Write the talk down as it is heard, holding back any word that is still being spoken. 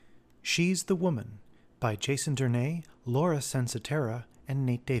She's the Woman by Jason Dernay, Laura Sensatera, and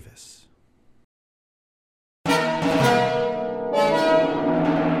Nate Davis.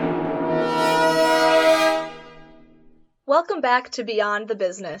 Welcome back to Beyond the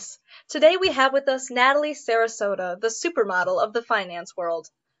Business. Today we have with us Natalie Sarasota, the supermodel of the finance world.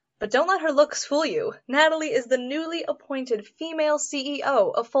 But don't let her looks fool you. Natalie is the newly appointed female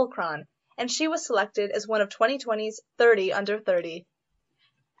CEO of Fulcron, and she was selected as one of 2020's 30 Under 30.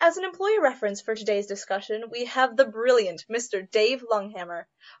 As an employer reference for today's discussion, we have the brilliant Mr. Dave Lunghammer,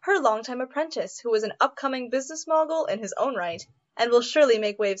 her longtime apprentice who is an upcoming business mogul in his own right and will surely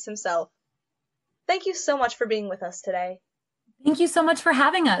make waves himself. Thank you so much for being with us today. Thank you so much for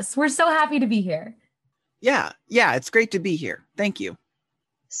having us. We're so happy to be here. Yeah, it's great to be here. Thank you.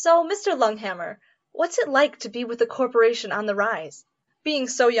 So, Mr. Lunghammer, what's it like to be with a corporation on the rise? Being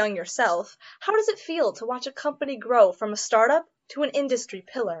so young yourself, how does it feel to watch a company grow from a startup to an industry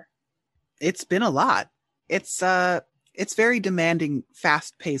pillar? It's been a lot. It's very demanding,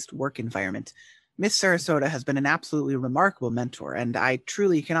 fast-paced work environment. Miss Sarasota has been an absolutely remarkable mentor, and I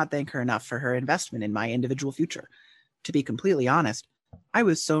truly cannot thank her enough for her investment in my individual future. To be completely honest, I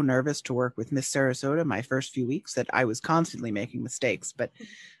was so nervous to work with Miss Sarasota my first few weeks that I was constantly making mistakes, but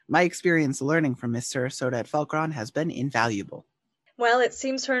my experience learning from Miss Sarasota at Fulcron has been invaluable. Well, it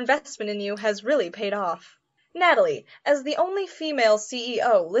seems her investment in you has really paid off. Natalie, as the only female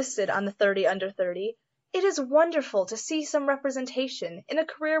CEO listed on the 30 Under 30, it is wonderful to see some representation in a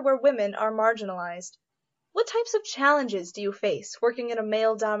career where women are marginalized. What types of challenges do you face working in a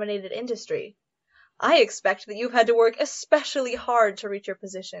male-dominated industry? I expect that you've had to work especially hard to reach your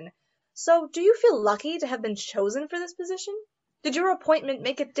position. So, do you feel lucky to have been chosen for this position? Did your appointment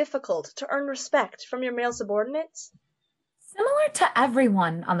make it difficult to earn respect from your male subordinates? Similar to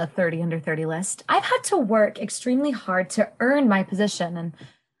everyone on the 30 Under 30 list, I've had to work extremely hard to earn my position, and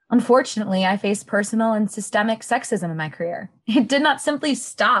unfortunately, I faced personal and systemic sexism in my career. It did not simply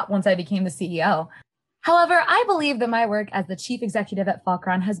stop once I became the CEO. However, I believe that my work as the chief executive at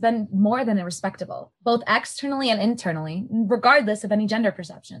Fulcron has been more than respectable, both externally and internally, regardless of any gender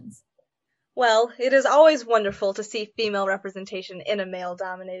perceptions. Well, it is always wonderful to see female representation in a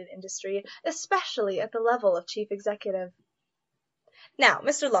male-dominated industry, especially at the level of chief executive. Now,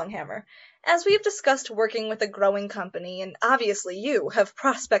 Mr. Lunghammer, as we have discussed working with a growing company, and obviously you have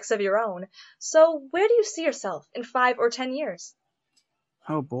prospects of your own, so where do you see yourself in 5 or 10 years?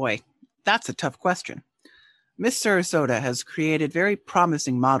 Oh boy, that's a tough question. Miss Sarasota has created very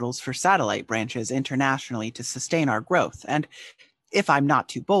promising models for satellite branches internationally to sustain our growth, and if I'm not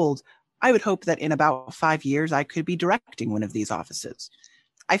too bold, I would hope that in about 5 years I could be directing one of these offices.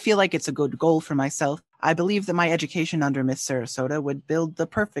 I feel like it's a good goal for myself. I believe that my education under Miss Sarasota would build the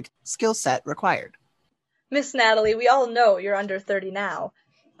perfect skill set required. Miss Natalie, we all know you're under 30 now,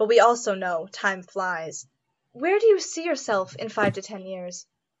 but we also know time flies. Where do you see yourself in 5 to 10 years?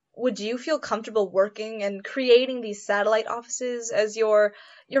 Would you feel comfortable working and creating these satellite offices as your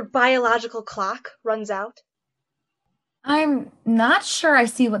biological clock runs out? I'm not sure I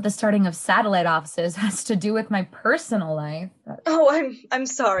see what the starting of satellite offices has to do with my personal life. Oh, I'm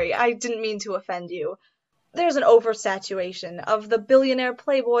sorry. I didn't mean to offend you. There's an oversaturation of the billionaire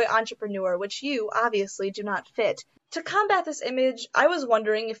playboy entrepreneur, which you obviously do not fit. To combat this image, I was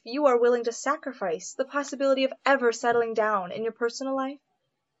wondering if you are willing to sacrifice the possibility of ever settling down in your personal life?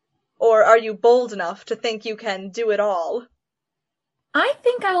 Or are you bold enough to think you can do it all? I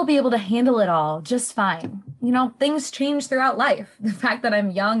think I will be able to handle it all just fine. Things change throughout life. The fact that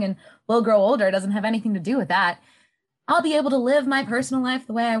I'm young and will grow older doesn't have anything to do with that. I'll be able to live my personal life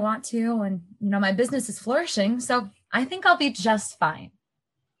the way I want to, and, my business is flourishing, so I think I'll be just fine.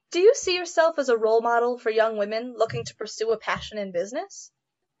 Do you see yourself as a role model for young women looking to pursue a passion in business?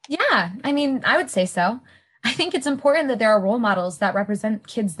 Yeah, I would say so. I think it's important that there are role models that represent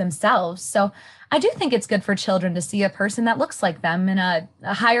kids themselves, so I do think it's good for children to see a person that looks like them in a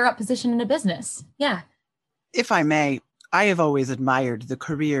higher up position in a business. Yeah. If I may, I have always admired the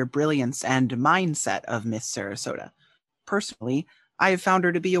career brilliance and mindset of Miss Sarasota. Personally, I have found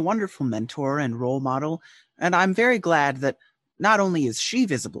her to be a wonderful mentor and role model, and I'm very glad that not only is she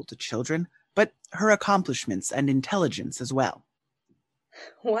visible to children, but her accomplishments and intelligence as well.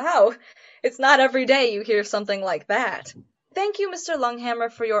 Wow, it's not every day you hear something like that. Thank you, Mr.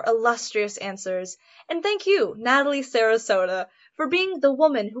 Lunghammer, for your illustrious answers, and thank you, Natalie Sarasota, for being the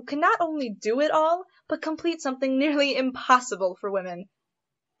woman who can not only do it all, but complete something nearly impossible for women.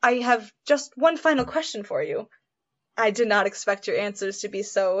 I have just one final question for you. I did not expect your answers to be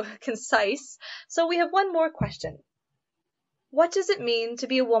so concise, so we have one more question. What does it mean to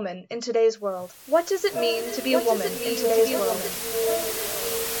be a woman in today's world? What does it mean to be a woman in today's world?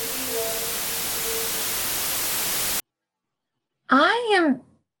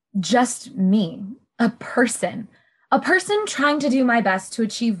 just me, a person trying to do my best to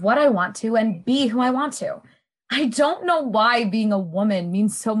achieve what I want to and be who I want to. I don't know why being a woman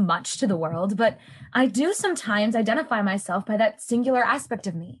means so much to the world, but I do sometimes identify myself by that singular aspect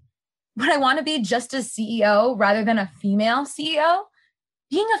of me. Would I want to be just a CEO rather than a female CEO?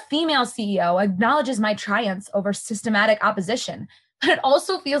 Being a female CEO acknowledges my triumphs over systematic opposition, but it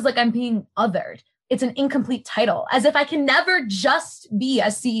also feels like I'm being othered. It's an incomplete title, as if I can never just be a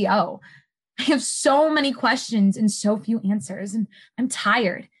CEO. I have so many questions and so few answers, and I'm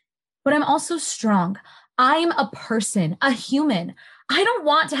tired, but I'm also strong. I'm a person, a human. I don't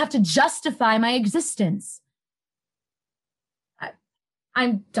want to have to justify my existence.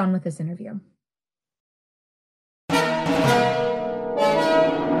 I'm done with this interview.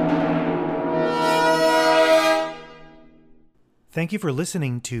 Thank you for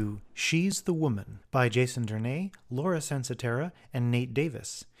listening to She's the Woman by Jason Dernay, Laura Sensatera, and Nate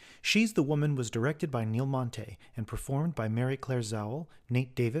Davis. She's the Woman was directed by Neil Monte and performed by Mary Claire Zowell,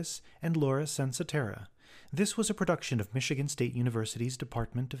 Nate Davis, and Laura Sensatera. This was a production of Michigan State University's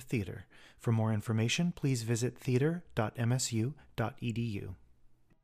Department of Theater. For more information, please visit theater.msu.edu.